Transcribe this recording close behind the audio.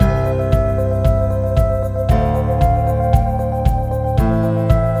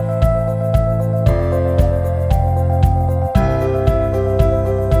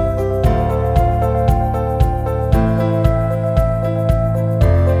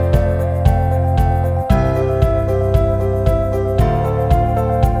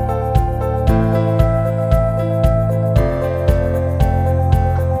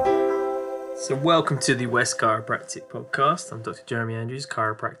Welcome to the West Chiropractic podcast. I'm Dr. Jeremy Andrews,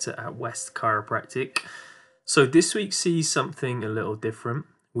 chiropractor at West Chiropractic. So this week sees something a little different.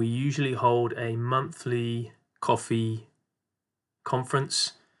 We usually hold a monthly coffee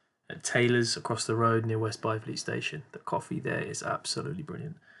conference at Taylor's across the road near West Byfleet Station. The coffee there is absolutely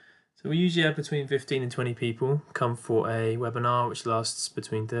brilliant. So we usually have between 15 and 20 people come for a webinar which lasts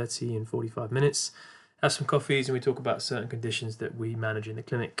between 30 and 45 minutes. Have some coffees and we talk about certain conditions that we manage in the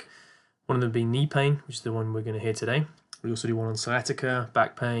clinic. One of them being knee pain, which is the one we're going to hear today. We also do one on sciatica,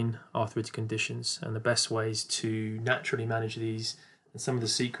 back pain, arthritic conditions, and the best ways to naturally manage these and some of the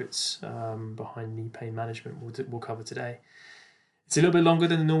secrets behind knee pain management we'll cover today. It's a little bit longer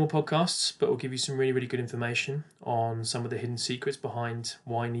than the normal podcasts, but we'll give you some really, really good information on some of the hidden secrets behind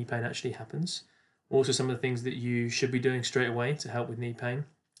why knee pain actually happens. Also some of the things that you should be doing straight away to help with knee pain.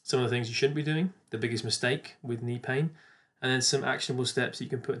 Some of the things you shouldn't be doing, the biggest mistake with knee pain, and then some actionable steps that you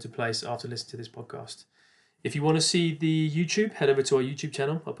can put into place after listening to this podcast. If you want to see the YouTube, head over to our YouTube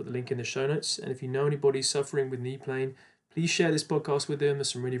channel. I'll put the link in the show notes. And if you know anybody suffering with knee pain, please share this podcast with them.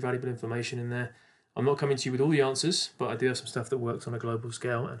 There's some really valuable information in there. I'm not coming to you with all the answers, but I do have some stuff that works on a global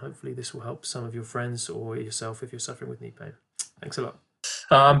scale, and hopefully this will help some of your friends or yourself if you're suffering with knee pain. Thanks a lot.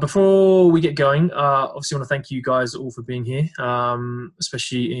 Before we get going, obviously I want to thank you guys all for being here,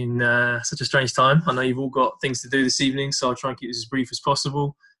 especially in such a strange time. I know you've all got things to do this evening, so I'll try and keep this as brief as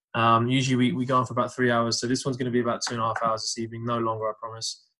possible. Usually we go on for about 3 hours, so this one's going to be about 2.5 hours this evening. No longer, I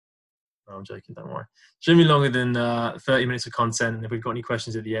promise. No, I'm joking, don't worry. It shouldn't be longer than 30 minutes of content, and if we've got any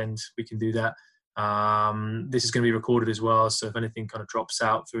questions at the end, we can do that. This is going to be recorded as well, so if anything kind of drops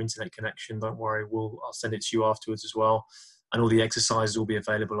out through internet connection, don't worry, I'll send it to you afterwards as well. And all the exercises will be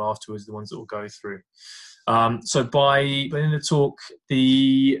available afterwards, the ones that we'll go through. So by the end of the talk,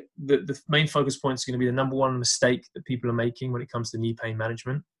 the main focus points are going to be the number one mistake that people are making when it comes to knee pain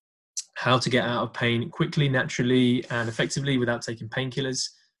management, how to get out of pain quickly, naturally, and effectively without taking painkillers.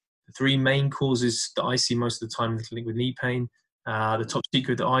 The three main causes that I see most of the time in the clinic with knee pain, the top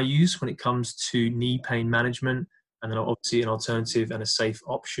secret that I use when it comes to knee pain management, and then obviously an alternative and a safe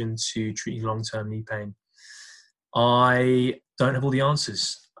option to treating long-term knee pain. I don't have all the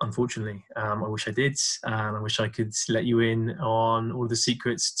answers, unfortunately. I wish I did, and I wish I could let you in on all of the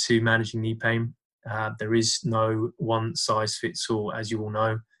secrets to managing knee pain. There is no one size fits all, as you all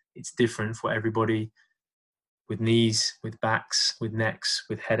know. It's different for everybody with knees, with backs, with necks,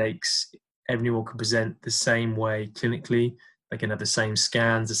 with headaches. Everyone can present the same way clinically. They can have the same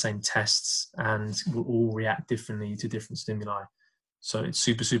scans, the same tests, and will all react differently to different stimuli. So it's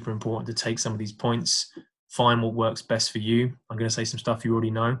super, super important to take some of these points, find what works best for you. I'm going to say some stuff you already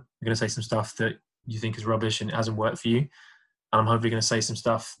know. I'm going to say some stuff that you think is rubbish and it hasn't worked for you. And I'm hopefully going to say some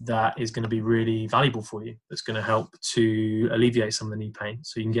stuff that is going to be really valuable for you, that's going to help to alleviate some of the knee pain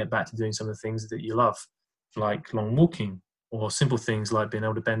so you can get back to doing some of the things that you love, like long walking, or simple things like being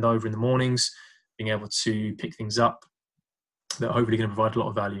able to bend over in the mornings, being able to pick things up that are hopefully going to provide a lot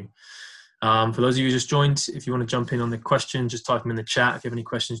of value. For those of you who just joined, if you want to jump in on the question, just type them in the chat if you have any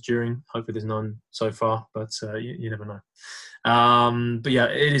questions during. Hopefully there's none so far, but you never know. But yeah,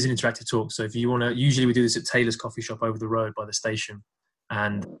 it is an interactive talk. So if you want to, usually we do this at Taylor's coffee shop over the road by the station.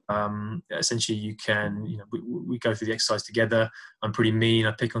 And essentially you can, we go through the exercise together. I'm pretty mean.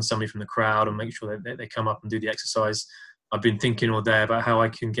 I pick on somebody from the crowd and make sure that they come up and do the exercise. I've been thinking all day about how I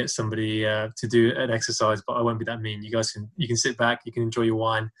can get somebody to do an exercise, but I won't be that mean. You guys you can sit back, you can enjoy your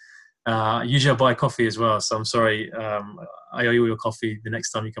wine. Usually I buy coffee as well, so I'm sorry. I owe you your coffee the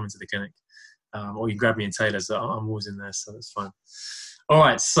next time you come into the clinic, or you grab me in Taylor's. I'm always in there, so that's fine. All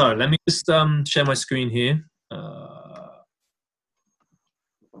right, so let me just share my screen here.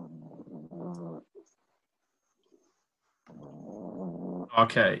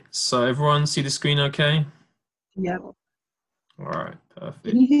 Okay, so everyone see the screen okay? Yeah. All right, perfect.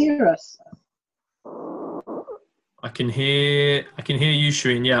 Can you hear us? I can hear you,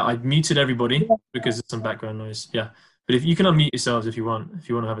 Shreen. Yeah, I muted everybody because there's some background noise. Yeah, but if you can unmute yourselves if you want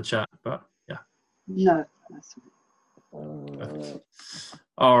to have a chat. But yeah. No. Perfect.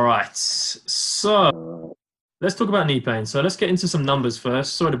 All right. So let's talk about knee pain. So let's get into some numbers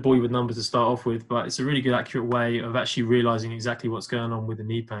first. Sorry to bore you with numbers to start off with, but it's a really good, accurate way of actually realizing exactly what's going on with the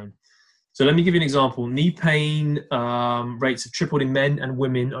knee pain. So let me give you an example. Knee pain rates have tripled in men and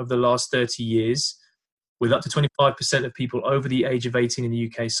women over the last 30 years. With up to 25% of people over the age of 18 in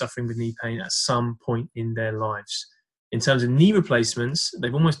the UK suffering with knee pain at some point in their lives. In terms of knee replacements,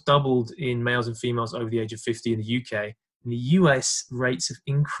 they've almost doubled in males and females over the age of 50 in the UK. In the US, rates have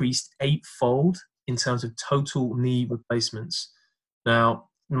increased 8-fold in terms of total knee replacements. Now,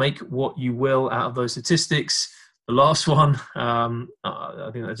 make what you will out of those statistics. The last one, I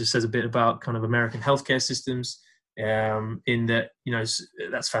think that just says a bit about kind of American healthcare systems. In that,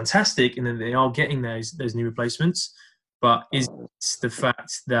 that's fantastic, and then they are getting those knee replacements, but is the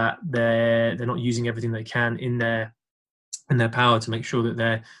fact that they're not using everything they can in their power to make sure that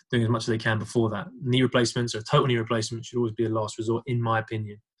they're doing as much as they can before that. Knee replacements or total knee replacement should always be a last resort, in my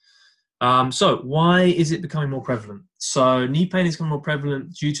opinion. So why is it becoming more prevalent? So knee pain is becoming more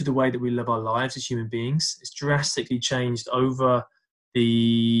prevalent due to the way that we live our lives as human beings. It's drastically changed over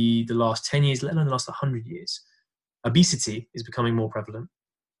the last 10 years, let alone the last 100 years. Obesity is becoming more prevalent.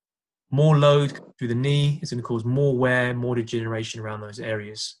 More load through the knee is going to cause more wear, more degeneration around those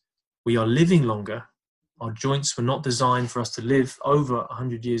areas. We are living longer. Our joints were not designed for us to live over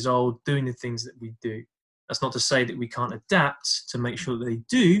 100 years old doing the things that we do. That's not to say that we can't adapt to make sure that they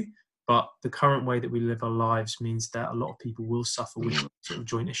do, but the current way that we live our lives means that a lot of people will suffer with some sort of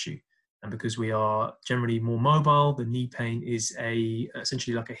joint issue. And because we are generally more mobile, the knee pain is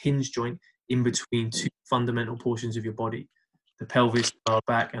essentially like a hinge joint in between two fundamental portions of your body, the pelvis, our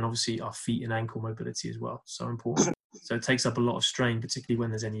back, and obviously our feet and ankle mobility as well. So important. So it takes up a lot of strain, particularly when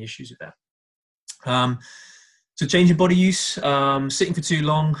there's any issues with that. So changing body use, sitting for too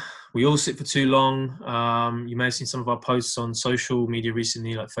long. We all sit for too long. You may have seen some of our posts on social media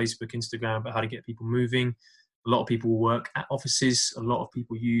recently, like Facebook, Instagram, about how to get people moving. A lot of people work at offices. A lot of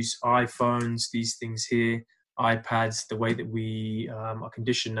people use iPhones, these things here, iPads. The way that we are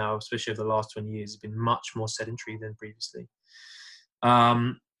conditioned now, especially over the last 20 years, has been much more sedentary than previously.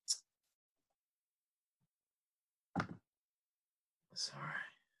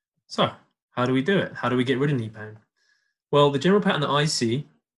 So how do we do it? How do we get rid of knee pain? Well, the general pattern that I see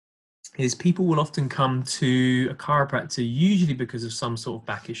is people will often come to a chiropractor usually because of some sort of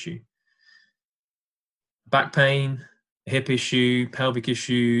back issue. Back pain, hip issue, pelvic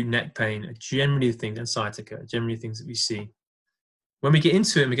issue, neck pain are generally the things, and sciatica, generally things that we see. When we get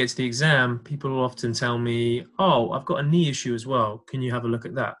into it and we get to the exam, people will often tell me, oh, I've got a knee issue as well. Can you have a look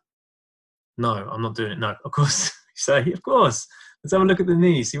at that? No, I'm not doing it. No, of course. You say, of course. Let's have a look at the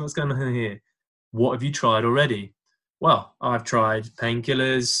knee, see what's going on here. What have you tried already? Well, I've tried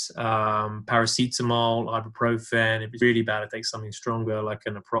painkillers, paracetamol, ibuprofen. If it's really bad, I take something stronger like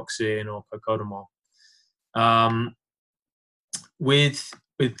an naproxen or cocodamol. With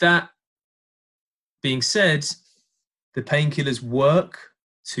that being said, the painkillers work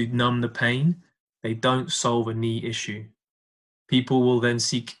to numb the pain. They don't solve a knee issue. People will then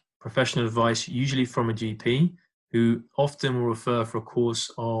seek professional advice, usually from a GP, who often will refer for a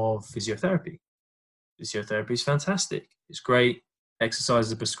course of physiotherapy. Physiotherapy is fantastic. It's great.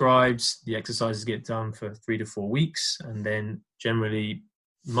 Exercises are prescribed. The exercises get done for 3 to 4 weeks. And then generally,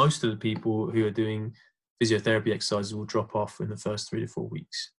 most of the people who are doing physiotherapy exercises will drop off in the first 3 to 4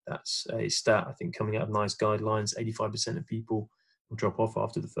 weeks. That's a stat, I think, coming out of NICE guidelines. 85% of people will drop off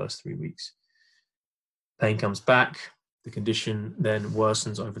after the first 3 weeks. Pain comes back. The condition then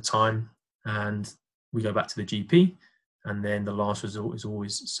worsens over time. And we go back to the GP. And then the last resort is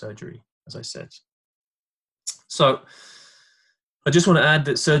always surgery, as I said. So I just want to add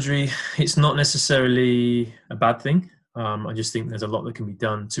that surgery, it's not necessarily a bad thing. I just think there's a lot that can be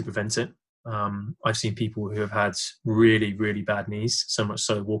done to prevent it. I've seen people who have had really, really bad knees, so much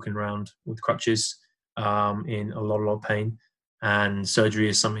so walking around with crutches in a lot of pain. And surgery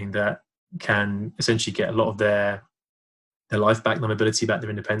is something that can essentially get a lot of their life back, their mobility back, their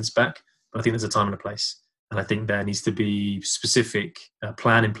independence back. But I think there's a time and a place. And I think there needs to be specific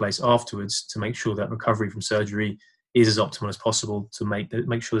plan in place afterwards to make sure that recovery from surgery is as optimal as possible to make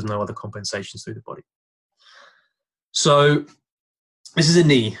sure there's no other compensations through the body. So this is a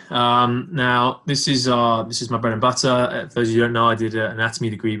knee. Now this is my bread and butter. For those of you who don't know, I did an anatomy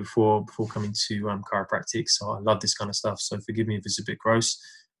degree before coming to chiropractic, so I love this kind of stuff. So forgive me if it's a bit gross.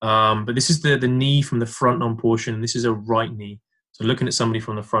 But this is the knee from the front on portion. This is a right knee. So looking at somebody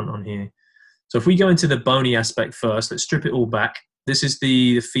from the front on here. So if we go into the bony aspect first, let's strip it all back. This is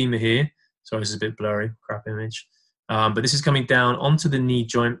the femur here. Sorry, this is a bit blurry, crap image. But this is coming down onto the knee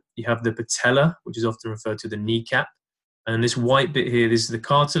joint. You have the patella, which is often referred to the kneecap. And this white bit here, this is the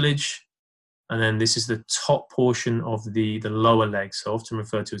cartilage. And then this is the top portion of the lower leg, so often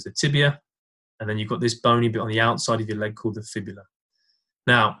referred to as the tibia. And then you've got this bony bit on the outside of your leg called the fibula.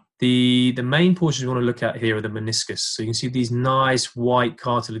 Now, the main portions we want to look at here are the meniscus. So you can see these nice white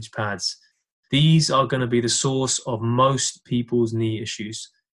cartilage pads. These are going to be the source of most people's knee issues.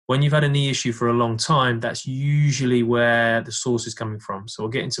 When you've had a knee issue for a long time, that's usually where the source is coming from. So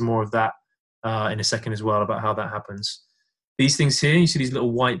we'll get into more of that in a second as well about how that happens. These things here, you see these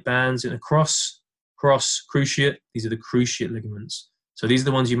little white bands in a cross cruciate. These are the cruciate ligaments. So these are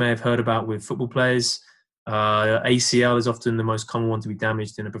the ones you may have heard about with football players. ACL is often the most common one to be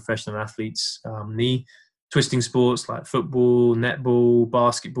damaged in a professional athlete's knee. Twisting sports like football, netball,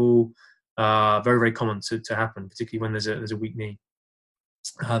 basketball, very, very common to happen, particularly when there's a weak knee.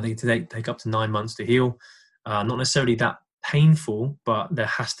 They take up to 9 months to heal. Not necessarily that painful, but there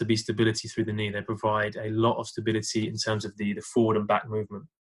has to be stability through the knee. They provide a lot of stability in terms of the forward and back movement.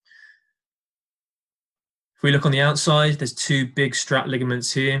 If we look on the outside, there's two big strap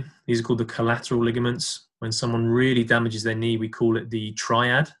ligaments here. These are called the collateral ligaments. When someone really damages their knee, we call it the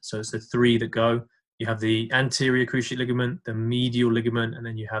triad. So it's the three that go. You have the anterior cruciate ligament, the medial ligament, and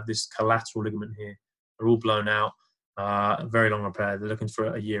then you have this collateral ligament here. They're all blown out, very long repair. They're looking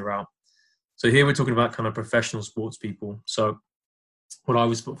for a year out. So here we're talking about kind of professional sports people. So what I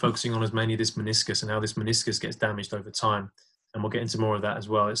was focusing on is mainly this meniscus and how this meniscus gets damaged over time. And we'll get into more of that as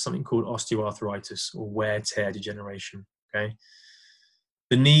well. It's something called osteoarthritis or wear tear degeneration. Okay.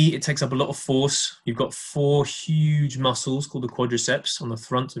 The knee, it takes up a lot of force. You've got 4 huge muscles called the quadriceps on the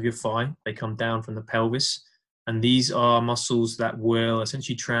front of your thigh. They come down from the pelvis. And these are muscles that will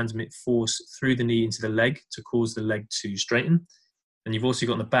essentially transmit force through the knee into the leg to cause the leg to straighten. And you've also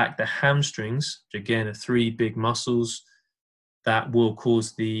got on the back the hamstrings, which again are 3 big muscles that will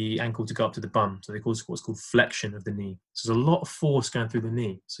cause the ankle to go up to the bum. So they cause what's called flexion of the knee. So there's a lot of force going through the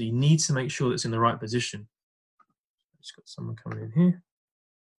knee. So you need to make sure that it's in the right position. Just got someone coming in here.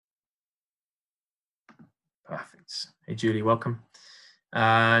 Perfect. Hey, Julie, welcome.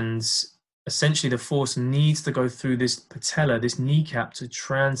 And essentially the force needs to go through this patella, this kneecap, to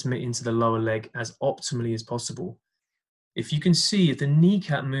transmit into the lower leg as optimally as possible. If you can see, if the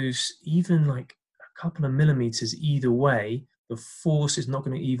kneecap moves even like a couple of millimeters either way, the force is not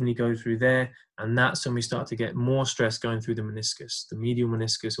going to evenly go through there, and that's when we start to get more stress going through the meniscus. The medial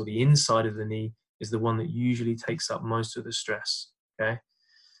meniscus, or the inside of the knee, is the one that usually takes up most of the stress. Okay,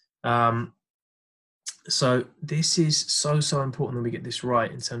 so this is so important that we get this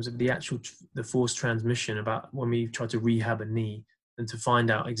right in terms of the force transmission about when we try to rehab a knee, and to find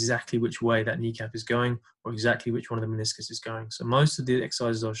out exactly which way that kneecap is going or exactly which one of the meniscus is going. So most of the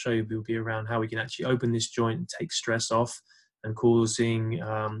exercises I'll show you will be around how we can actually open this joint and take stress off and causing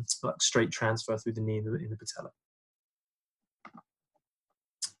like straight transfer through the knee in the patella.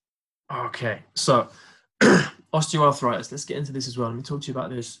 Okay, so osteoarthritis, let's get into this as well. Let me talk to you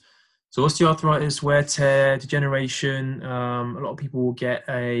about this. So osteoarthritis, wear, tear, degeneration, a lot of people will get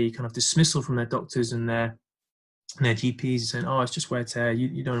a kind of dismissal from their doctors and their GPs saying, oh, it's just wear, tear,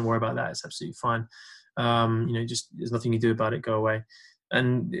 you don't worry about that, it's absolutely fine. Just there's nothing you do about it, go away.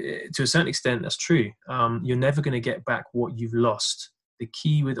 And to a certain extent, that's true. You're never going to get back what you've lost. The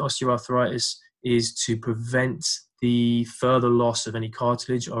key with osteoarthritis is to prevent the further loss of any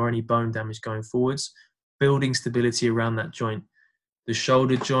cartilage or any bone damage going forwards, building stability around that joint. The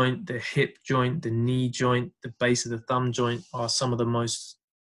shoulder joint, the hip joint, the knee joint, the base of the thumb joint are some of the most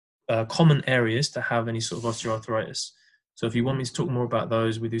common areas to have any sort of osteoarthritis. So if you want me to talk more about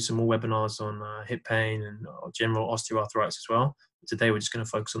those, we do some more webinars on hip pain and general osteoarthritis as well. Today we're just going to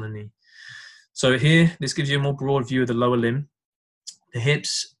focus on the knee. So here, this gives you a more broad view of the lower limb. The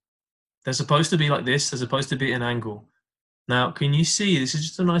hips, they're supposed to be like this. They're supposed to be at an angle. Now, can you see, this is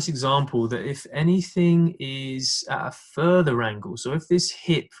just a nice example that if anything is at a further angle, so if this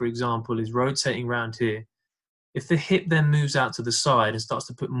hip, for example, is rotating around here, if the hip then moves out to the side and starts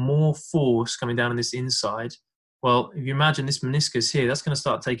to put more force coming down on this inside, well, if you imagine this meniscus here, that's going to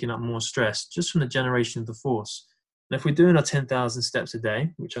start taking up more stress just from the generation of the force. And if we're doing our 10,000 steps a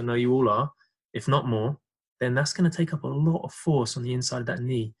day, which I know you all are, if not more, then that's going to take up a lot of force on the inside of that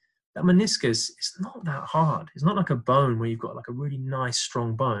knee. That meniscus is not that hard. It's not like a bone where you've got like a really nice,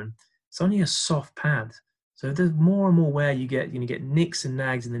 strong bone. It's only a soft pad. So the more and more wear you get, you're going to get nicks and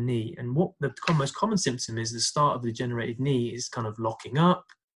nags in the knee. And what the most common symptom is, the start of the degenerated knee is kind of locking up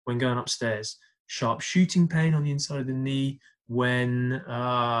when going upstairs, sharp shooting pain on the inside of the knee when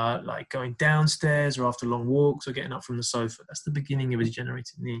like going downstairs or after long walks or getting up from the sofa. That's the beginning of a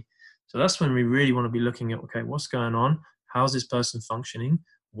degenerated knee. So that's when we really want to be looking at, okay, what's going on? How's this person functioning?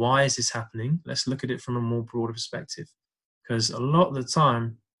 Why is this happening? Let's look at it from a more broader perspective. Because a lot of the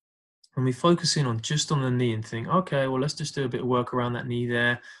time, when we focus in on just on the knee and think, okay, well, let's just do a bit of work around that knee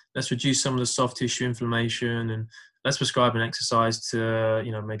there. Let's reduce some of the soft tissue inflammation and let's prescribe an exercise to,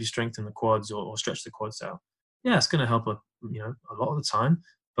 maybe strengthen the quads or stretch the quads out. Yeah, it's going to help a lot of the time,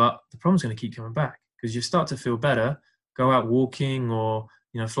 but the problem's going to keep coming back because you start to feel better, go out walking or,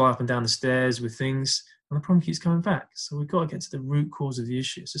 fly up and down the stairs with things, and the problem keeps coming back. So we've got to get to the root cause of the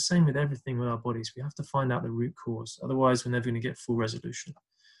issue. It's the same with everything with our bodies. We have to find out the root cause. Otherwise, we're never going to get full resolution.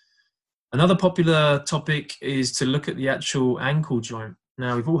 Another popular topic is to look at the actual ankle joint.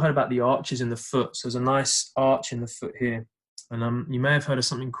 Now, we've all heard about the arches in the foot. So there's a nice arch in the foot here. And you may have heard of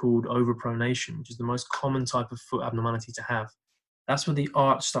something called overpronation, which is the most common type of foot abnormality to have. That's where the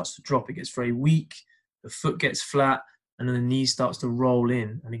arch starts to drop. It gets very weak, the foot gets flat, and then the knee starts to roll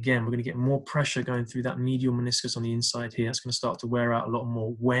in. And again, we're going to get more pressure going through that medial meniscus on the inside here. That's going to start to wear out a lot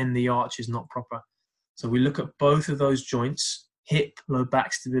more when the arch is not proper. So we look at both of those joints, hip, low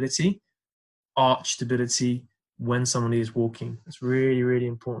back stability, arch stability when somebody is walking. It's really, really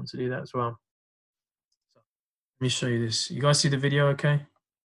important to do that as well. So let me show you this. You guys see the video okay?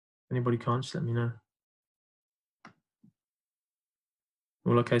 If anybody can't, just let me know.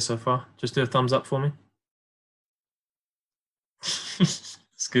 All okay so far? Just do a thumbs up for me.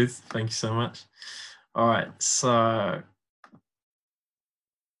 It's good. Thank you so much. All right, so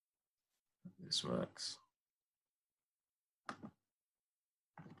this works.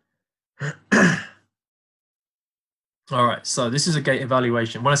 All right, so this is a gait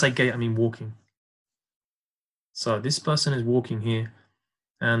evaluation. When I say gait, I mean walking. So this person is walking here,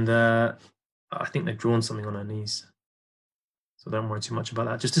 and I think they've drawn something on her knees. So don't worry too much about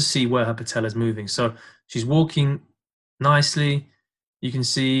that, just to see where her patella is moving. So she's walking nicely. You can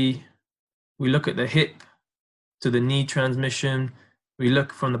see we look at the hip to the knee transmission. We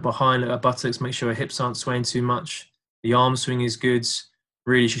look from the behind at her buttocks, make sure her hips aren't swaying too much. The arm swing is good.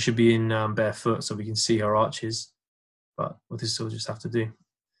 Really, she should be in barefoot so we can see her arches. But this will just have to do.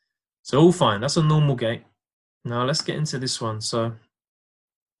 So all fine. That's a normal gait. Now let's get into this one. So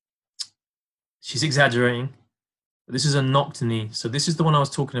she's exaggerating. This is a knocked knee. So this is the one I was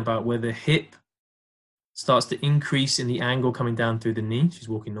talking about where the hip starts to increase in the angle coming down through the knee. She's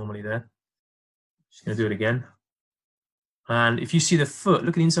walking normally there. She's going to do it again. And if you see the foot,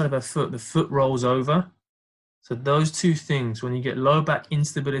 look at the inside of her foot, the foot rolls over. So those two things, when you get low back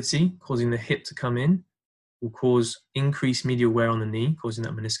instability, causing the hip to come in, will cause increased medial wear on the knee, causing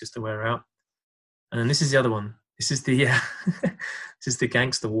that meniscus to wear out. And then this is the other one. This is the this is the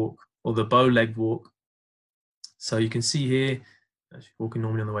gangster walk or the bow-legged walk. So you can see here, she's walking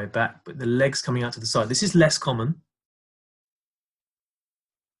normally on the way back, but the legs coming out to the side. This is less common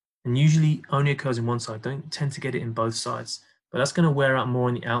and usually only occurs in one side. Don't tend to get it in both sides, but that's going to wear out more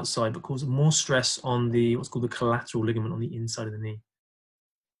on the outside, but cause more stress on the what's called the collateral ligament on the inside of the knee.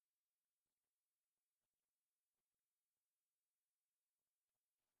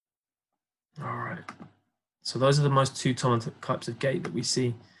 All right. So those are the most two common types of gait that we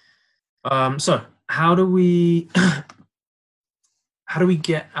see. So how do we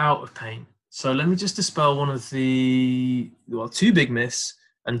get out of pain? So let me just dispel one of the two big myths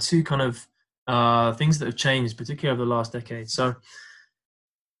and two kind of things that have changed, particularly over the last decade. So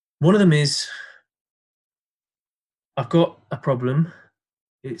one of them is I've got a problem.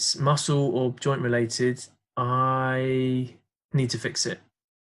 It's muscle or joint related. I need to fix it.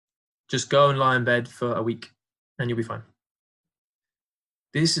 Just go and lie in bed for a week and you'll be fine.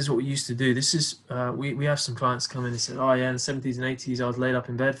 This is what we used to do. This is, we have some clients come in and said, oh yeah, in the 70s and 80s, I was laid up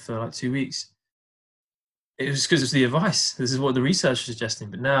in bed for like 2 weeks. It was because it's the advice. This is what the research is suggesting.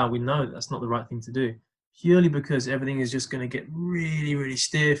 But now we know that that's not the right thing to do, purely because everything is just going to get really, really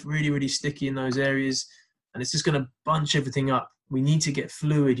stiff, really, really sticky in those areas. And it's just going to bunch everything up. We need to get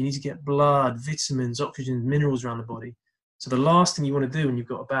fluid. You need to get blood, vitamins, oxygen, minerals around the body. So the last thing you want to do when you've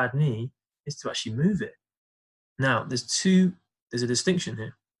got a bad knee is to actually move it. Now, there's a distinction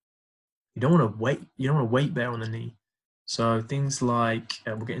here. You don't want to weight bear on the knee. So things like,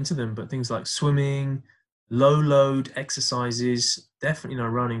 we'll get into them, but things like swimming, low load exercises, definitely no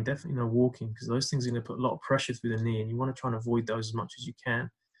running, definitely no walking, because those things are going to put a lot of pressure through the knee, and you want to try and avoid those as much as you can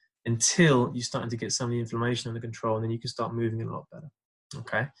until you're starting to get some of the inflammation under control, and then you can start moving it a lot better.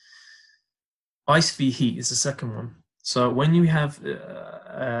 Okay. Ice v heat is the second one. So when you have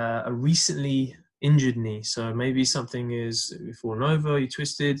a recently injured knee, so maybe something is you've fallen over, you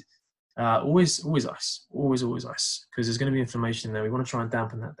twisted, always ice, always ice, because there's going to be inflammation in there. We want to try and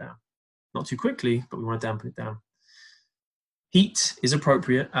dampen that down. Not too quickly, but we want to dampen it down. Heat is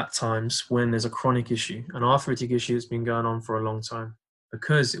appropriate at times when there's a chronic issue, an arthritic issue that's been going on for a long time,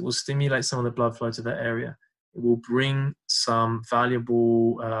 because it will stimulate some of the blood flow to that area. It will bring some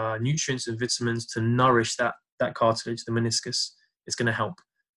valuable nutrients and vitamins to nourish that cartilage, the meniscus. It's going to help.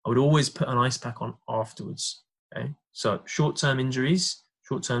 I would always put an ice pack on afterwards. Okay, so short-term injuries,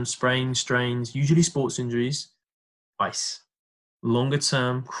 short-term sprains, strains, usually sports injuries, ice.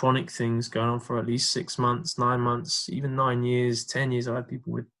 Longer-term chronic things going on for at least 6 months, 9 months, even 9 years, 10 years. I've had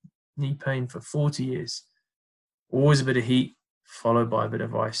people with knee pain for 40 years. Always a bit of heat followed by a bit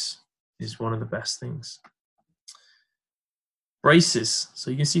of ice is one of the best things. Braces. So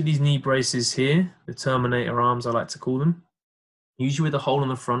you can see these knee braces here, the Terminator arms, I like to call them. usually with a hole on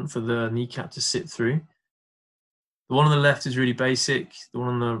the front for the kneecap to sit through. The one on the left is really basic. The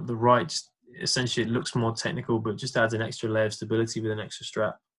one on the right, essentially it looks more technical, but just adds an extra layer of stability with an extra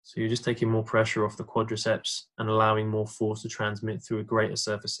strap. So you're just taking more pressure off the quadriceps and allowing more force to transmit through a greater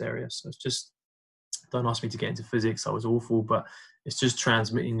surface area. So it's just, don't ask me to get into physics, that was awful, but it's just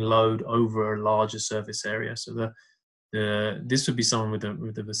transmitting load over a larger surface area. So this would be someone with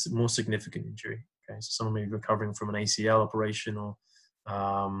a more significant injury. Okay, so someone maybe recovering from an ACL operation or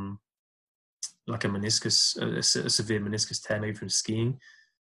like a meniscus, a severe meniscus tear, maybe from skiing.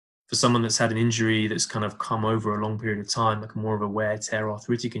 For someone that's had an injury that's kind of come over a long period of time, like more of a wear, tear,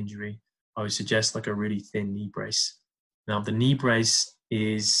 arthritic injury, I would suggest like a really thin knee brace. Now, the knee brace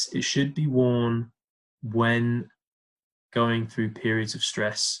it should be worn when going through periods of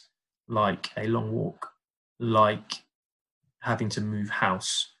stress, like a long walk, like having to move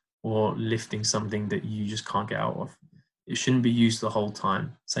house or lifting something that you just can't get out of. It shouldn't be used the whole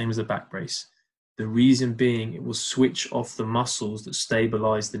time, same as a back brace. The reason being, it will switch off the muscles that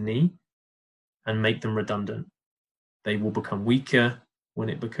stabilize the knee and make them redundant. They will become weaker when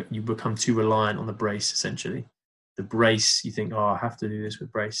you become too reliant on the brace, essentially. The brace, you think, oh, I have to do this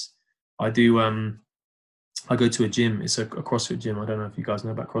with brace. I go to a gym. It's a CrossFit gym. I don't know if you guys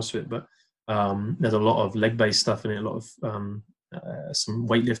know about CrossFit, but there's a lot of leg-based stuff in it, a lot of some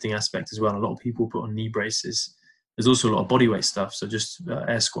weightlifting aspect as well. A lot of people put on knee braces. There's also a lot of body weight stuff, so just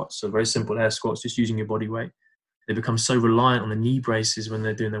air squats. So very simple air squats, just using your body weight. They become so reliant on the knee braces when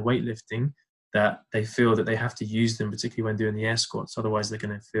they're doing their weightlifting that they feel that they have to use them, particularly when doing the air squats. Otherwise, they're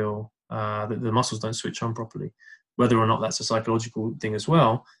going to feel that the muscles don't switch on properly. Whether or not that's a psychological thing as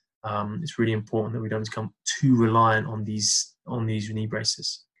well, it's really important that we don't become too reliant on these knee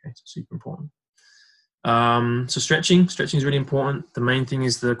braces. Okay, so super important. So stretching is really important. The main thing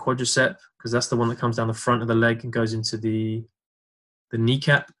is the quadricep, because that's the one that comes down the front of the leg and goes into the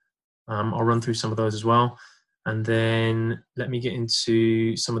kneecap. I'll run through some of those as well. And then let me get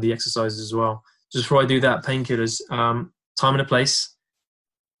into some of the exercises as well. Just before I do that, painkillers, time and a place.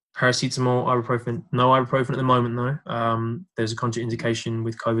 Paracetamol, ibuprofen. No ibuprofen at the moment, though. There's a contraindication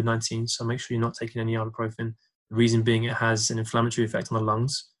with COVID-19, so make sure you're not taking any ibuprofen. The reason being, it has an inflammatory effect on the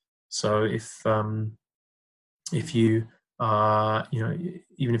lungs. So if you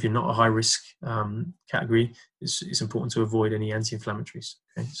even if you're not a high risk category, it's important to avoid any anti-inflammatories.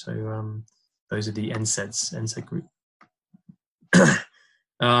 Okay, so those are the NSAID group.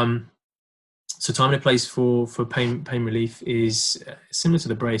 So time and place for pain relief is similar to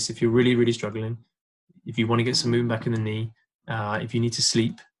the brace. If you're really struggling, if you want to get some movement back in the knee, if you need to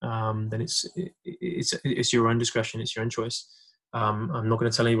sleep, then it's your own discretion, it's your own choice. I'm not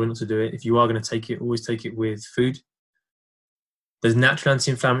going to tell anyone not to do it. If you are going to take it, always take it with food. There's natural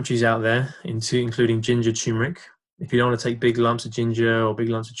anti-inflammatories out there, including ginger, turmeric. If you don't want to take big lumps of ginger or big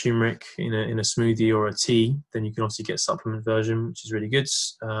lumps of turmeric in a smoothie or a tea, then you can obviously get a supplement version, which is really good.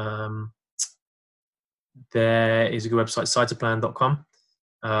 There is a good website, cytoplan.com,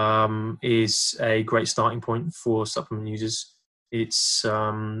 is a great starting point for supplement users. It's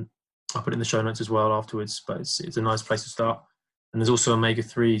I'll put it in the show notes as well afterwards, but it's a nice place to start. And there's also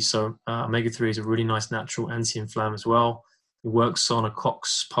omega-3. So omega-3 is a really nice natural anti-inflammatory as well. It works on a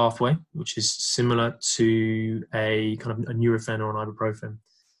COX pathway, which is similar to a kind of a Nurofen or an ibuprofen,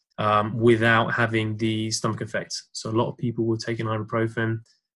 without having the stomach effect. So a lot of people will take an ibuprofen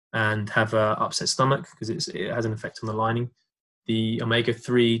and have an upset stomach because it has an effect on the lining. The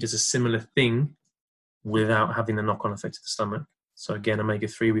omega-3 does a similar thing without having the knock-on effect of the stomach. So again,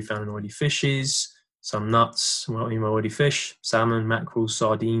 omega-3 we found in oily fishes, some nuts, oily fish, salmon, mackerel,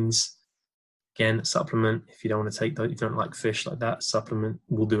 sardines. Again, supplement, if you don't want to take those, if you don't like fish like that, supplement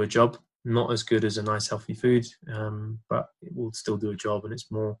will do a job. Not as good as a nice healthy food, but it will still do a job, and it's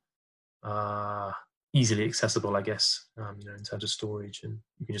more easily accessible, I guess, in terms of storage, and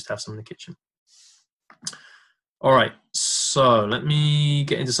you can just have some in the kitchen. All right, so let me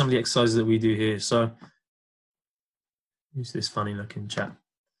get into some of the exercises that we do here. So use this funny looking chat.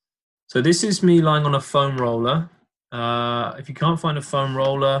 So this is me lying on a foam roller. If you can't find a foam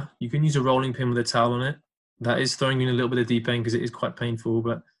roller, you can use a rolling pin with a towel on it. That is throwing me in a little bit of deep end because it is quite painful,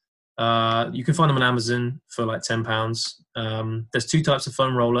 but you can find them on Amazon for like £10. There's two types of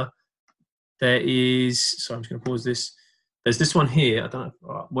foam roller. There is, sorry, I'm just going to pause this. There's this one here. I don't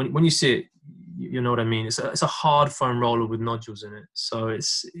know, when you see it, you know what I mean. It's a hard foam roller with nodules in it, so it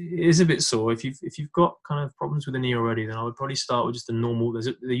is a bit sore. If you've got kind of problems with the knee already, then I would probably start with just a normal.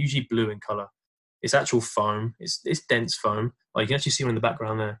 They're usually blue in color. It's actual foam. It's dense foam. Like you can actually see one in the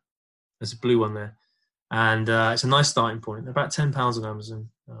background there. There's a blue one there. And it's a nice starting point. They're about £10 on Amazon,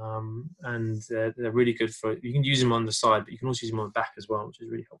 and they're really good for. You can use them on the side, but you can also use them on the back as well, which is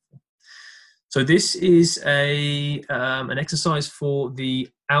really helpful. So this is an exercise for the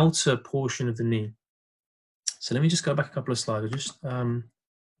outer portion of the knee. So let me just go back a couple of slides. I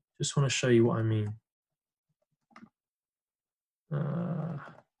just want to show you what I mean.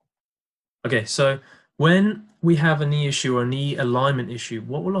 Okay, so when we have a knee issue or a knee alignment issue,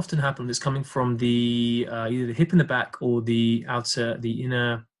 what will often happen is coming from the either the hip in the back or the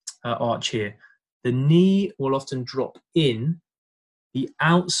inner arch here. The knee will often drop in, the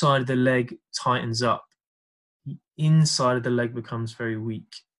outside of the leg tightens up, the inside of the leg becomes very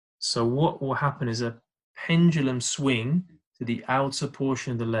weak. So what will happen is a pendulum swing to the outer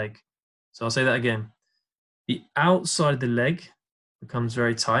portion of the leg. So I'll say that again. The outside of the leg becomes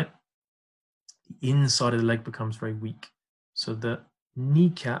very tight. The inside of the leg becomes very weak. So the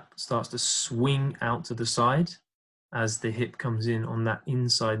kneecap starts to swing out to the side as the hip comes in on that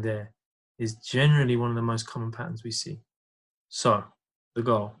inside there. Is generally one of the most common patterns we see. So the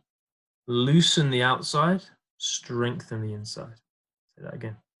goal, loosen the outside, strengthen the inside. Say that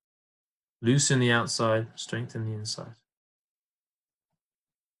again. Loosen the outside, strengthen the inside.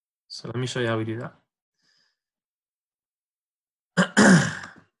 So let me show you how we do that.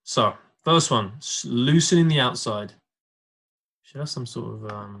 So first one, loosening the outside. Should have some sort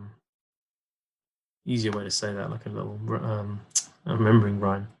of easier way to say that, like a little remembering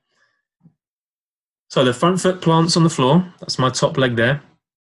rhyme. So the front foot plants on the floor. That's my top leg there.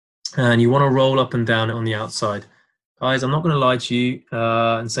 And you want to roll up and down it on the outside. Guys, I'm not going to lie to you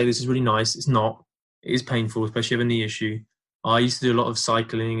and say this is really nice. It's not. It is painful, especially if you have a knee issue. I used to do a lot of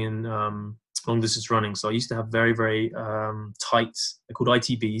cycling and long distance running. So I used to have very, very tight, they're called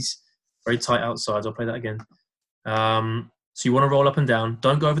ITBs, very tight outsides. I'll play that again. So you want to roll up and down.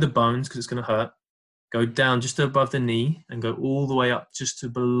 Don't go over the bones because it's going to hurt. Go down just above the knee and go all the way up just to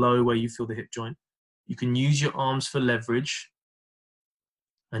below where you feel the hip joint. You can use your arms for leverage,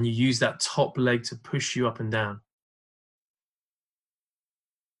 and you use that top leg to push you up and down.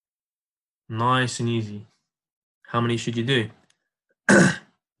 Nice and easy. How many should you do?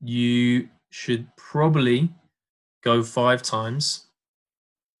 You should probably go 5 times.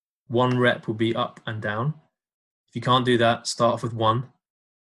 1 rep will be up and down. If you can't do that, start off with 1.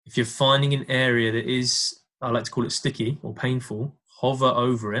 If you're finding an area that is, I like to call it sticky or painful, hover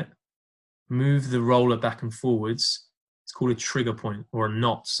over it, move the roller back and forwards. It's called a trigger point or a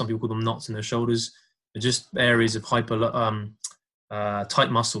knot. Some people call them knots in their shoulders. They're just areas of tight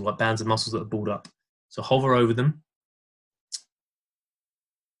muscle, like bands of muscles that are balled up. So hover over them.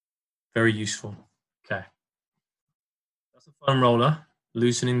 Very useful. Okay. That's a foam roller,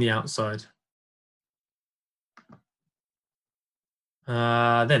 loosening the outside.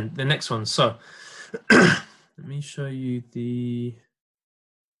 Then the next one. So let me show you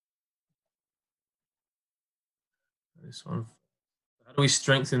this one. How do we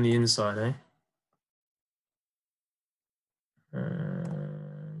strengthen the inside, eh?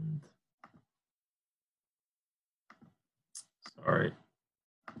 And sorry.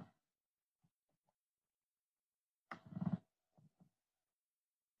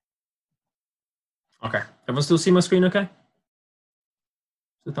 Okay. Everyone still see my screen okay?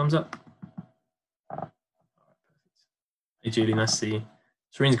 So thumbs up. Hey Julie, nice to see you.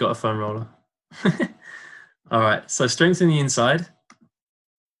 Shireen's got a foam roller. All right, so strengthen the inside.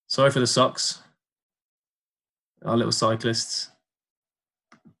 Sorry for the socks. Our little cyclists.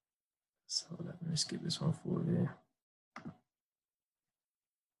 So let me skip this one forward here.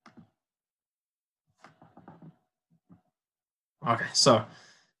 Okay, so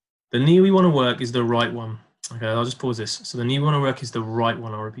the knee we want to work is the right one. Okay, I'll just pause this. So the knee we want to work is the right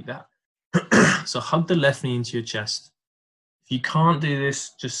one. I'll repeat that. So hug the left knee into your chest. If you can't do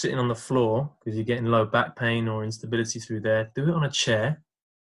this just sitting on the floor because you're getting low back pain or instability through there, do it on a chair.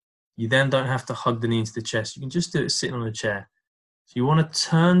 You then don't have to hug the knee into the chest. You can just do it sitting on a chair. So you want to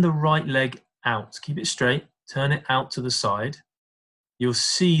turn the right leg out. Keep it straight. Turn it out to the side. You'll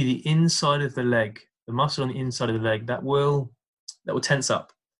see the inside of the leg, the muscle on the inside of the leg, that will tense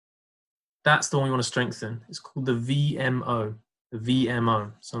up. That's the one we want to strengthen. It's called the VMO. The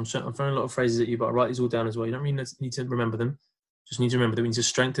VMO. So I'm throwing a lot of phrases at you, but I'll write these all down as well. You don't really need to remember them. Just need to remember that we need to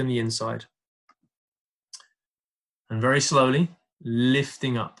strengthen the inside. And very slowly,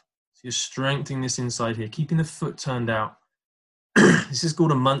 lifting up. So you're strengthening this inside here, keeping the foot turned out. This is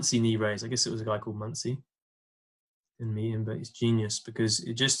called a Muncie knee raise. I guess it was a guy called Muncie in meeting, but it's genius because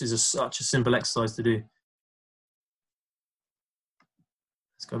it just is such a simple exercise to do.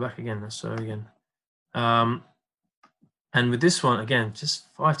 Let's go back again. Let's show again. And with this one, again, just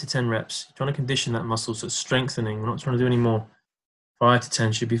 5 to 10 reps. You're trying to condition that muscle, so it's strengthening. We're not trying to do any more. 5 to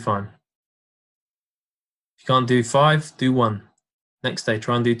 10 should be fine. If you can't do 5, do 1. Next day,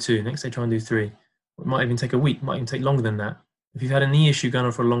 try and do 2. Next day, try and do 3. It might even take a week. It might even take longer than that. If you've had a knee issue going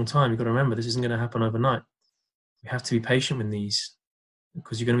on for a long time, you've got to remember this isn't going to happen overnight. You have to be patient with these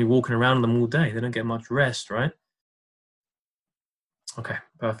because you're going to be walking around them all day. They don't get much rest, right? Okay,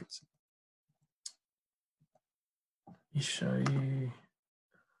 perfect. Let me show you.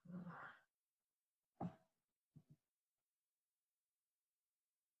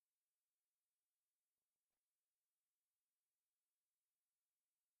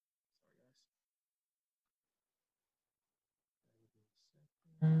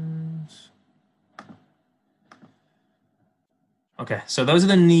 Okay, so those are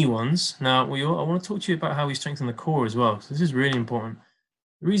the knee ones. Now, I want to talk to you about how we strengthen the core as well. So this is really important.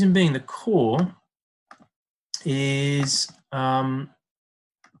 The reason being the core is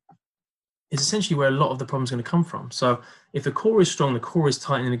essentially where a lot of the problem is going to come from. So if the core is strong, the core is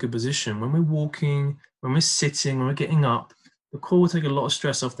tight and in a good position. When we're walking, when we're sitting, when we're getting up, the core will take a lot of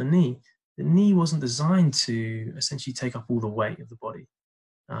stress off the knee. The knee wasn't designed to essentially take up all the weight of the body.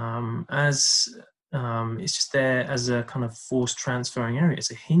 It's just there as a kind of force transferring area.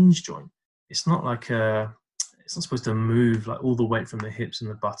 It's a hinge joint. It's not like it's not supposed to move like all the weight from the hips and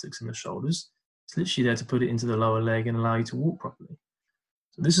the buttocks and the shoulders. It's literally there to put it into the lower leg and allow you to walk properly.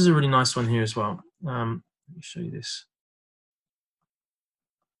 So this is a really nice one here as well. Let me show you this.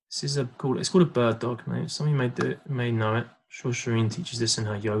 This is it's called a bird dog. Some of you may know it. I'm sure Shireen teaches this in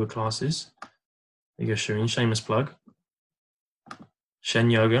her yoga classes. There you go, Shireen, shameless plug.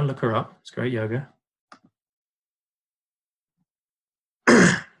 Shen Yoga, look her up. It's great yoga.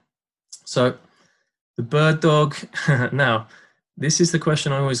 So the bird dog, now, this is the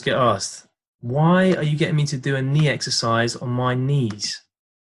question I always get asked. Why are you getting me to do a knee exercise on my knees?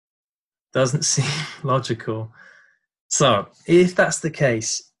 Doesn't seem logical. So if that's the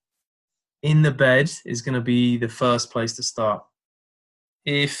case, in the bed is going to be the first place to start.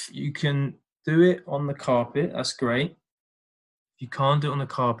 If you can do it on the carpet, that's great. If you can't do it on the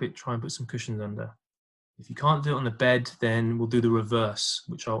carpet, try and put some cushions under. If you can't do it on the bed, then we'll do the reverse,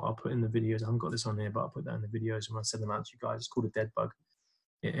 which I'll put in the videos. I haven't got this on here, but I'll put that in the videos when I send them out to you guys. It's called a dead bug.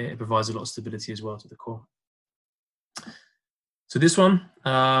 It provides a lot of stability as well to the core. So this one,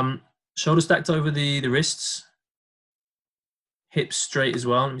 shoulder stacked over the wrists, hips straight as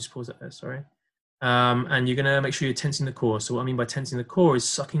well. Let me just pause that there, sorry. And you're gonna make sure you're tensing the core. So what I mean by tensing the core is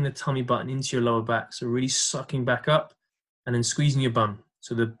sucking the tummy button into your lower back. So really sucking back up and then squeezing your bum.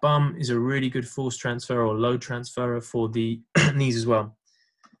 So the bum is a really good force transfer or load transfer for the knees as well.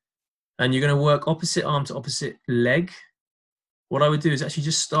 And you're gonna work opposite arm to opposite leg. What I would do is actually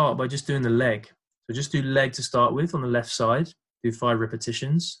just start by just doing the leg. So just do leg to start with on the left side, do 5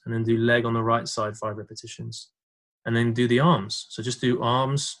 repetitions, and then do leg on the right side, 5 repetitions. And then do the arms. So just do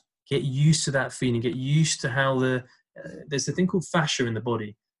arms, get used to that feeling, get used to how there's a thing called fascia in the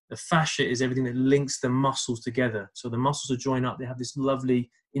body. The fascia is everything that links the muscles together. So the muscles are joined up, they have this lovely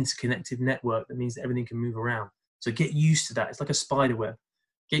interconnected network that means that everything can move around. So get used to that. It's like a spider web.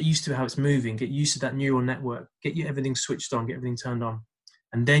 Get used to how it's moving, get used to that neural network, get everything switched on, get everything turned on.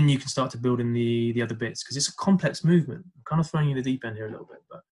 And then you can start to build in the other bits because it's a complex movement. I'm kind of throwing you the deep end here a little bit,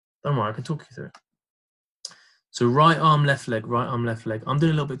 but don't worry, I can talk you through it. So right arm, left leg, right arm, left leg. I'm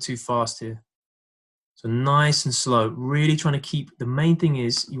doing a little bit too fast here. So nice and slow, really trying to keep, the main thing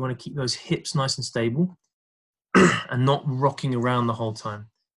is you want to keep those hips nice and stable and not rocking around the whole time.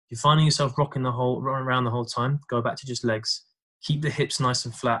 If you're finding yourself rocking around the whole time, go back to just legs. Keep the hips nice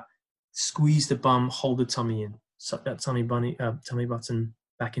and flat. Squeeze the bum, hold the tummy in. Suck that tummy button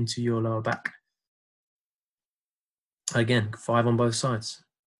back into your lower back. Again, 5 on both sides.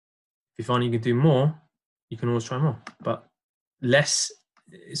 If you find you can do more, you can always try more. But less,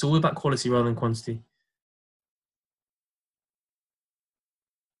 it's all about quality rather than quantity.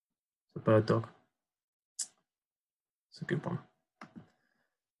 The bird dog. It's a good one.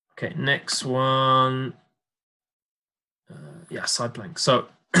 Okay, next one. Yeah, side plank. So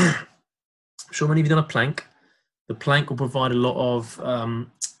I'm sure many of you done a plank. The plank will provide a lot of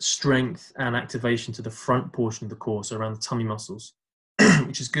strength and activation to the front portion of the core, so around the tummy muscles,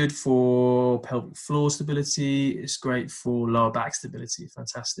 which is good for pelvic floor stability. It's great for lower back stability.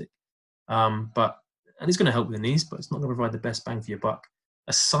 Fantastic. And it's going to help with the knees, but it's not going to provide the best bang for your buck.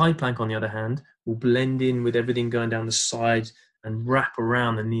 A side plank, on the other hand, will blend in with everything going down the side and wrap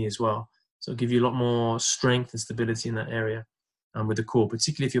around the knee as well. So it'll give you a lot more strength and stability in that area with the core,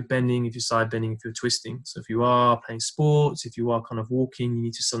 particularly if you're bending, if you're side bending, if you're twisting. So if you are playing sports, if you are kind of walking, you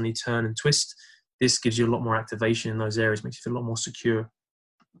need to suddenly turn and twist, this gives you a lot more activation in those areas, makes you feel a lot more secure.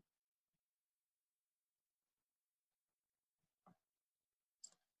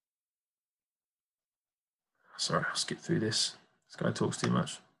 Sorry, I'll skip through this. This guy talks too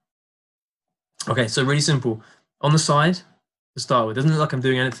much. Okay, so really simple. On the side, to start with, doesn't look like I'm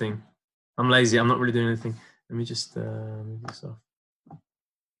doing anything. I'm lazy, I'm not really doing anything. Let me just move this off.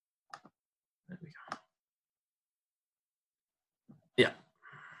 There we go. Yeah.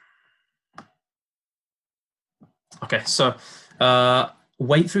 Okay, so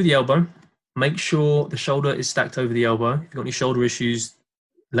weight through the elbow. Make sure the shoulder is stacked over the elbow. If you've got any shoulder issues,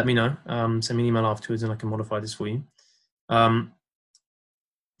 let me know. Send me an email afterwards and I can modify this for you.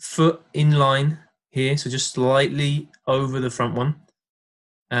 Foot in line here, so just slightly over the front one.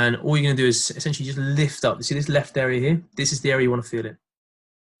 And all you're going to do is essentially just lift up. You see this left area here? This is the area you want to feel it.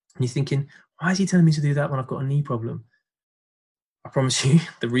 And you're thinking, why is he telling me to do that when I've got a knee problem? I promise you,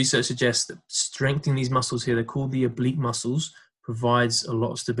 the research suggests that strengthening these muscles here, they're called the oblique muscles, provides a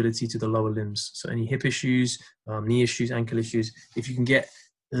lot of stability to the lower limbs. So any hip issues, knee issues, ankle issues, if you can get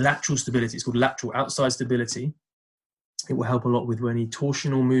lateral stability, it's called lateral outside stability, it will help a lot with any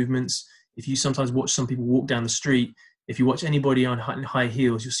torsional movements. If you sometimes watch some people walk down the street, if you watch anybody on high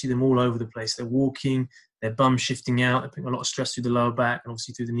heels, you'll see them all over the place. They're walking, their bum shifting out, they're putting a lot of stress through the lower back and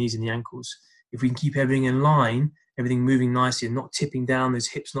obviously through the knees and the ankles. If we can keep everything in line, everything moving nicely and not tipping down, those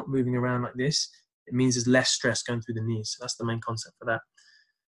hips not moving around like this, it means there's less stress going through the knees. So that's the main concept for that.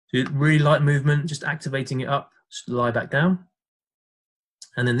 So really light movement, just activating it up, just lie back down.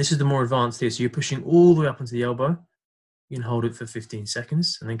 And then this is the more advanced here. So you're pushing all the way up into the elbow. You can hold it for 15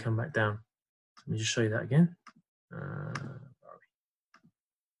 seconds and then come back down. Let me just show you that again.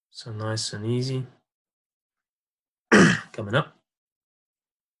 So nice and easy. Coming up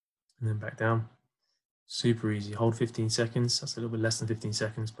and then back down. Super easy. Hold 15 seconds. That's a little bit less than 15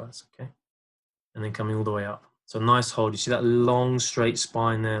 seconds, but it's okay. And then coming all the way up. So nice hold. You see that long, straight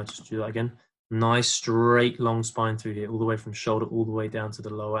spine there? Just do that again. Nice, straight, long spine through here, all the way from shoulder, all the way down to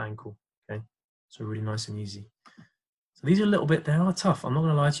the lower ankle. Okay. So really nice and easy. So these are a little bit, they are tough. I'm not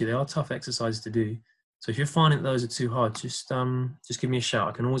going to lie to you. They are tough exercises to do. So if you're finding that those are too hard, just give me a shout.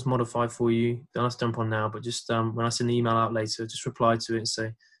 I can always modify for you. Don't have to jump on now, but just when I send the email out later, just reply to it and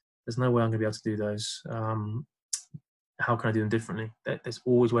say, there's no way I'm going to be able to do those. How can I do them differently? There's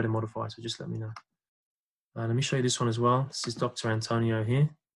always a way to modify, so just let me know. Let me show you this one as well. This is Dr. Antonio here.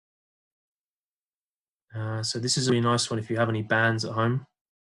 So this is a really nice one if you have any bands at home.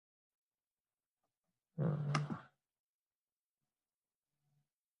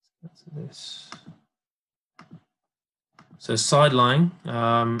 That's this. So side lying,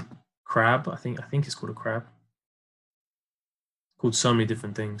 crab. I think it's called a crab. It's called so many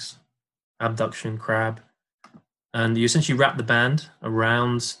different things. Abduction, crab. And you essentially wrap the band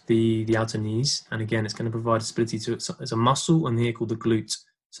around the outer knees. And again, it's going to provide stability to it. It's a muscle on here called the glute.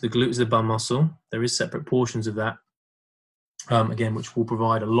 So the glute is the bum muscle. There is separate portions of that, again, which will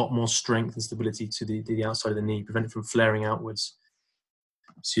provide a lot more strength and stability to the outside of the knee, prevent it from flaring outwards.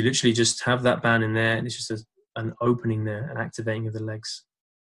 So you literally just have that band in there, and it's just an opening there, an activating of the legs.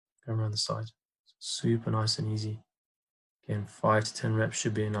 Go around the side. Super nice and easy. Again, 5 to 10 reps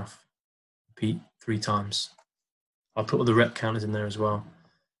should be enough. Repeat 3 times. I'll put all the rep counters in there as well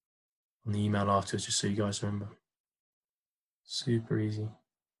on the email afterwards, just so you guys remember. Super easy.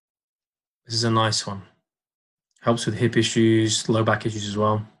 This is a nice one. Helps with hip issues, low back issues as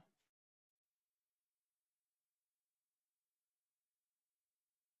well.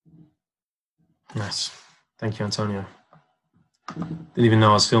 Nice. Thank you, Antonio. Didn't even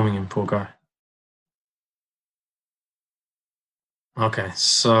know I was filming him, poor guy. Okay,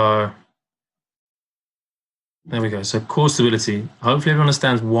 so there we go. So core stability. Hopefully everyone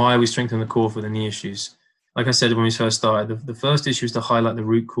understands why we strengthen the core for the knee issues. Like I said when we first started, the first issue is to highlight the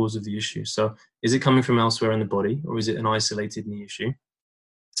root cause of the issue. So is it coming from elsewhere in the body, or is it an isolated knee issue?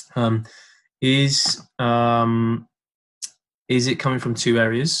 Is it coming from 2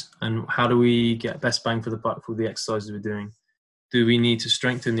 areas? And how do we get best bang for the buck for the exercises we're doing? Do we need to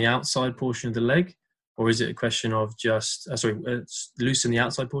strengthen the outside portion of the leg? Or is it a question of just, loosen the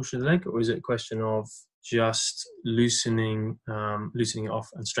outside portion of the leg? Or is it a question of just loosening it off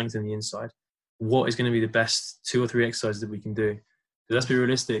and strengthening the inside? What is going to be the best 2 or 3 exercises that we can do? So let's be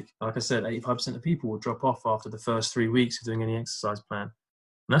realistic. Like I said, 85% of people will drop off after the first 3 weeks of doing any exercise plan.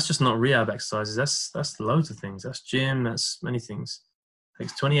 And that's just not rehab exercises. That's loads of things. That's gym. That's many things. It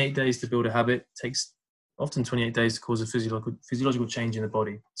takes 28 days to build a habit. It takes often 28 days to cause a physiological change in the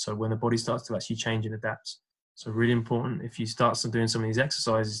body. So when the body starts to actually change and adapt. So really important if you start doing some of these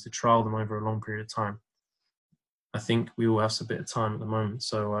exercises to trial them over a long period of time. I think we all have a bit of time at the moment,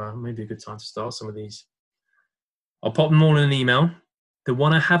 so maybe a good time to start some of these. I'll pop them all in an email. The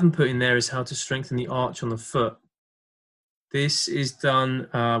one I haven't put in there is how to strengthen the arch on the foot. This is done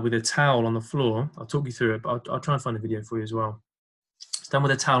with a towel on the floor. I'll talk you through it, but I'll try and find a video for you as well. It's done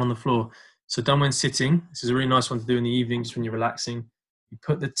with a towel on the floor. So done when sitting. This is a really nice one to do in the evening, just when you're relaxing. You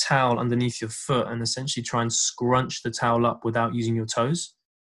put the towel underneath your foot and essentially try and scrunch the towel up without using your toes.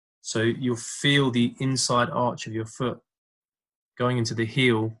 So you'll feel the inside arch of your foot going into the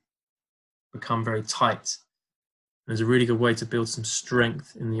heel become very tight. There's a really good way to build some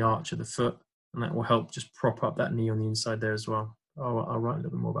strength in the arch of the foot, and that will help just prop up that knee on the inside there as well. I'll write a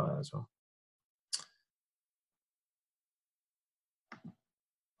little bit more about that as well.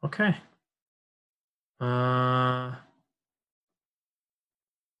 Okay. Let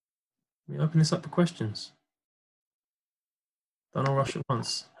me open this up for questions. Don't all rush at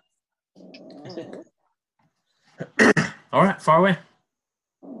once. All right, far away.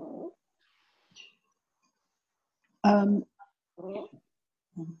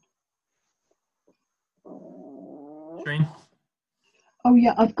 Shireen? Oh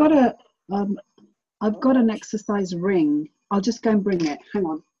yeah, I've got an exercise ring. I'll just go and bring it. Hang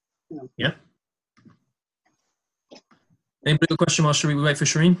on. Yeah. Anybody got a question while we wait for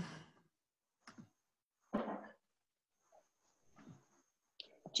Shireen?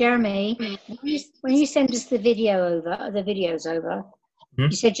 Jeremy, when you send us the videos over,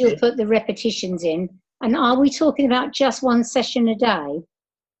 you said you'll put the repetitions in. And are we talking about just one session a day?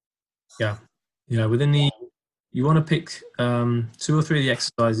 Yeah. Yeah, you want to pick 2 or 3 of the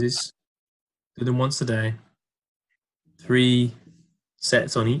exercises, do them once a day, 3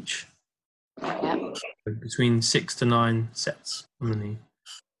 sets on each, between 6 to 9 sets on the knee.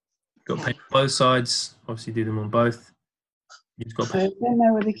 Got pain on both sides, obviously do them on both. You've got pain I don't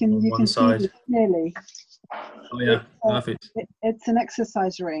know whether you can see this clearly. Oh yeah, perfect. It's an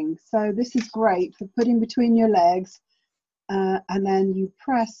exercise ring. So this is great for putting between your legs, and then you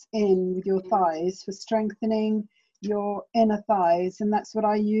press in with your thighs for strengthening your inner thighs, and that's what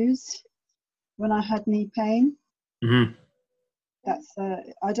I used when I had knee pain. Mm-hmm. That's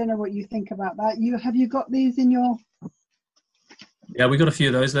I don't know what you think about that. Have you got these in your? Yeah, we got a few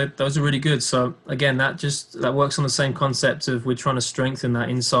of those. Those are really good. So again, that works on the same concept of we're trying to strengthen that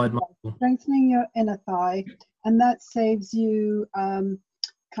inside muscle. Strengthening your inner thigh, and that saves you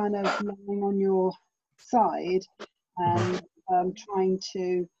kind of lying on your side and trying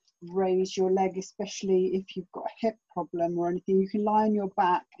to raise your leg, especially if you've got a hip problem or anything. You can lie on your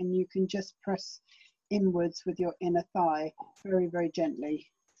back and you can just press inwards with your inner thigh very, very gently.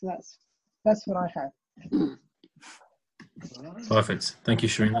 So that's what I have. Perfect. Thank you,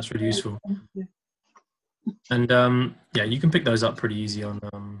 Shireen. That's really useful. And yeah, you can pick those up pretty easy on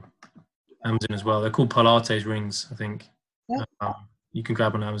Amazon as well. They're called Pilates rings, I think. Yeah. You can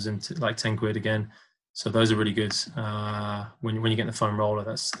grab on Amazon like 10 quid again. So those are really good. When you get the foam roller,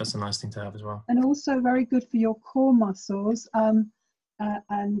 that's a nice thing to have as well. And also very good for your core muscles and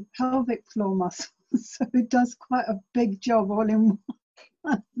pelvic floor muscles. So it does quite a big job all in one.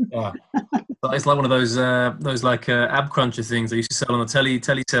 Yeah. It's like one of those like ab cruncher things they used to sell on the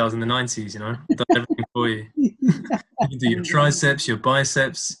telly sales in the 90s, you know? It does everything for you. You can do your triceps, your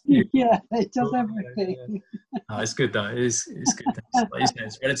biceps. Yeah, it does everything. It's good though. It's good. Like you said,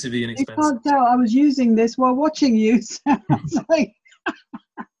 it's relatively inexpensive. You can't tell I was using this while watching you. So it's like...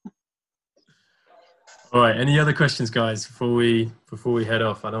 All right. Any other questions, guys, before we head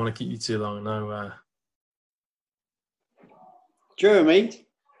off? I don't want to keep you too long. No. Jeremy,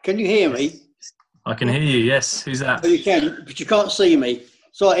 can you hear me? I can hear you. Yes. Who's that? Oh, you can, but you can't see me.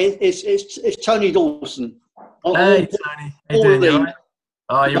 So it's Tony Dawson. Hey, Tony. How you doing? You all right?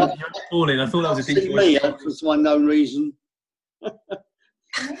 Oh, you're falling. I thought that was a deep voice. For some unknown reason.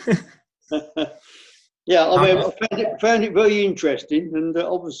 Yeah, I mean, I found it very interesting, and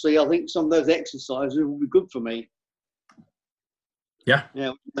obviously, I think some of those exercises will be good for me. Yeah.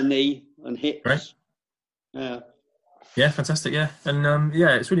 Yeah, my knee and hips. Right. Yeah. Yeah, fantastic. Yeah, and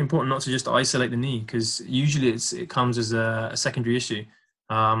yeah, it's really important not to just isolate the knee because usually it comes as a secondary issue.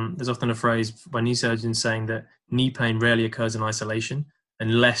 There's often a phrase by knee surgeons saying that knee pain rarely occurs in isolation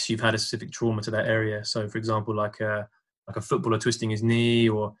unless you've had a specific trauma to that area. So, for example, like a footballer twisting his knee,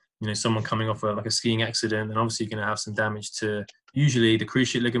 or someone coming off like a skiing accident, and obviously you're going to have some damage to usually the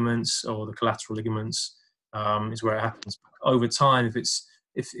cruciate ligaments or the collateral ligaments is where it happens. Over time,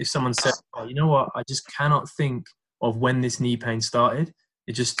 if someone said, oh, you know what, I just cannot think of when this knee pain started.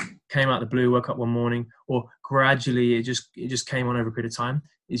 It just came out of the blue, woke up one morning, or gradually it just came on over a period of time.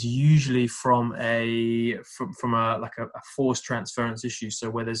 It's usually from a forced transference issue. So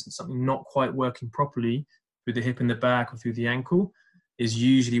where there's something not quite working properly through the hip and the back or through the ankle, is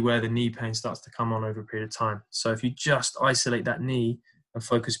usually where the knee pain starts to come on over a period of time. So if you just isolate that knee and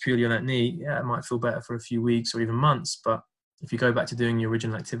focus purely on that knee, yeah, it might feel better for a few weeks or even months, but if you go back to doing your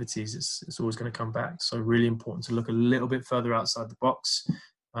original activities, it's always going to come back. So really important to look a little bit further outside the box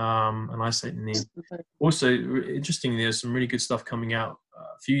and isolate the knee. Also, interestingly, there's some really good stuff coming out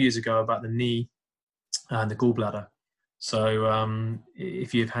a few years ago about the knee and the gallbladder. So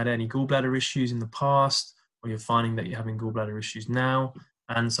if you've had any gallbladder issues in the past, or you're finding that you're having gallbladder issues now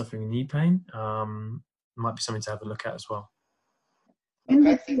and suffering knee pain, it might be something to have a look at as well. In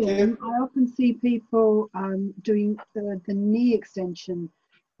the gym, I often see people doing the knee extension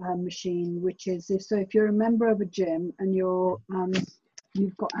machine, which is if you're a member of a gym and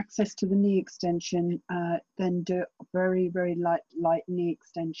you've got access to the knee extension, then do very, very light knee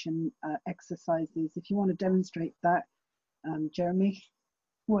extension exercises. If you want to demonstrate that, Jeremy,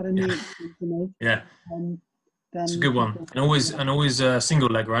 what a knee extension is. Yeah. Then it's a good one. And always single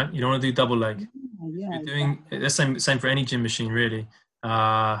leg, right? You don't want to do double leg. Yeah, you're doing that's same for any gym machine, really.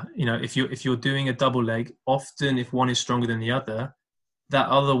 If you're doing a double leg, often if one is stronger than the other, that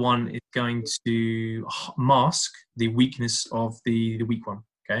other one is going to mask the weakness of the weak one.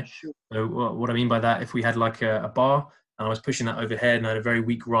 Okay. Sure. So what I mean by that, if we had like a bar and I was pushing that overhead and I had a very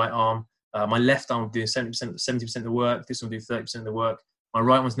weak right arm, my left arm would do 70% of the work. This one would do 30% of the work. My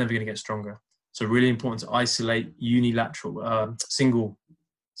right one's never going to get stronger. So really important to isolate unilateral, single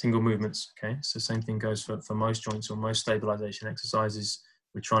movements. Okay. So same thing goes for most joints or most stabilization exercises.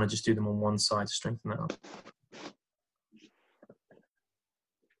 We're trying to just do them on one side to strengthen that up.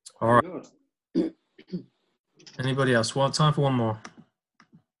 All right. Anybody else? Well, time for one more.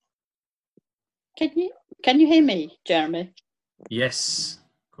 Can you hear me, Jeremy? Yes,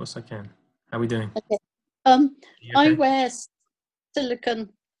 of course I can. How are we doing? Okay. Okay? I wear silicone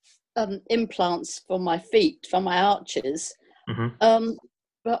implants for my feet, for my arches. Mm-hmm.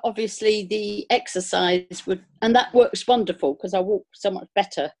 But obviously the exercise and that works wonderful because I walk so much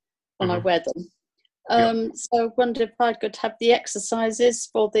better when I wear them. So I wonder if I could have the exercises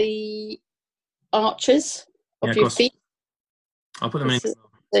for the arches of your feet. I'll put them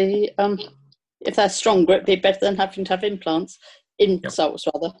in. If they're stronger, it'd be better than having to have implants, insoles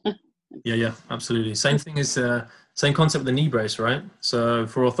rather. Yeah, absolutely. Same thing as same concept with the knee brace, right? So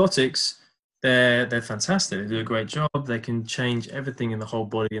for orthotics, they're fantastic. They do a great job. They can change everything in the whole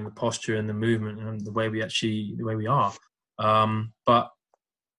body and the posture and the movement and the way we are. But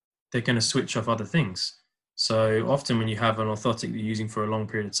they're going to switch off other things. So often when you have an orthotic that you're using for a long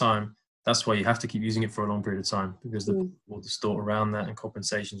period of time, that's why you have to keep using it for a long period of time, because the body will distort around that and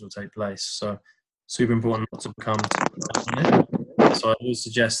compensations will take place. So super important not to become it. So I would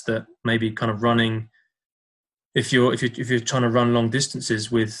suggest that maybe kind of running, if you're trying to run long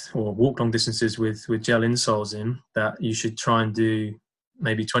distances or walk long distances with gel insoles in, that you should try and do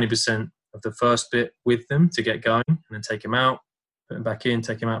maybe 20% of the first bit with them to get going, and then take them out, put them back in,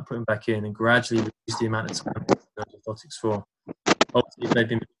 take them out, put them back in, and gradually reduce the amount of time those orthotics for. Obviously, if they've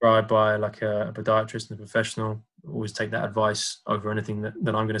been prescribed by like a podiatrist and a professional, always take that advice over anything that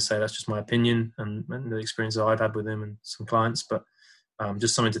I'm going to say. That's just my opinion and the experience that I've had with them and some clients, but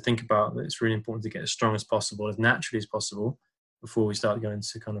just something to think about, that it's really important to get as strong as possible, as naturally as possible, before we start going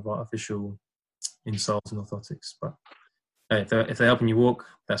to kind of artificial insoles and orthotics. But hey, if they're helping you walk,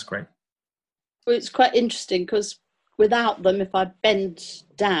 that's great. Well, it's quite interesting because without them, if I bend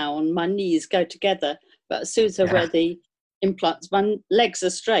down, my knees go together. But as soon as I wear the implants, my legs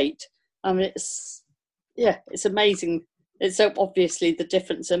are straight. I mean, it's amazing. It's so obviously the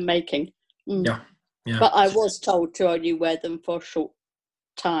difference they're making. Yeah. But I was told to only wear them for a short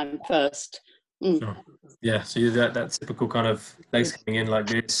time first. Sure. Yeah, so you're that typical kind of legs coming in like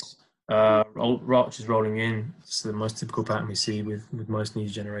this, arches rolling in. It's the most typical pattern we see with most knee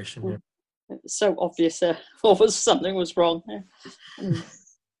degeneration. Yeah. It's so obvious something was wrong.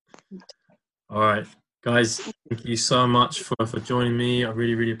 All right, guys, thank you so much for joining me. I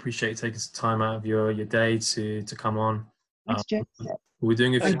really, really appreciate you taking some time out of your day to come on. Thanks, Jeff. We're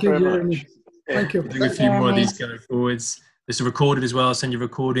doing a few Thank you, Jeremy. Thank you. We're doing a few more of these going forwards. This is recorded as well. I'll send you a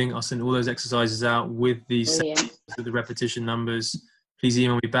recording. I'll send all those exercises out with the repetition numbers. Please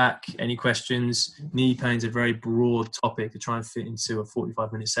email me back any questions. Knee pain is a very broad topic to try and fit into a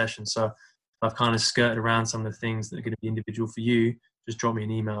 45-minute session. So I've kind of skirted around some of the things that are going to be individual for you. Just drop me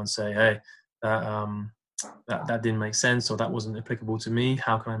an email and say, hey, that didn't make sense, or that wasn't applicable to me.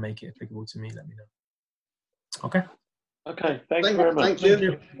 How can I make it applicable to me? Let me know. Okay. Okay. Thank you very much. Thank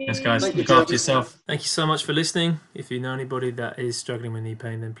you. Thanks, guys. Look after yourself. Thank you so much for listening. If you know anybody that is struggling with knee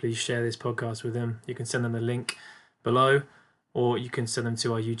pain, then please share this podcast with them. You can send them the link below. or you can send them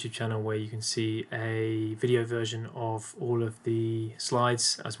to our YouTube channel where you can see a video version of all of the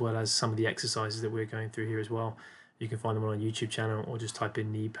slides as well as some of the exercises that we're going through here as well. You can find them on our YouTube channel or just type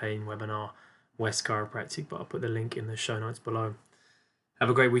in knee pain webinar West Chiropractic, but I'll put the link in the show notes below. Have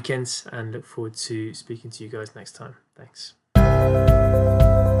a great weekend and look forward to speaking to you guys next time. Thanks.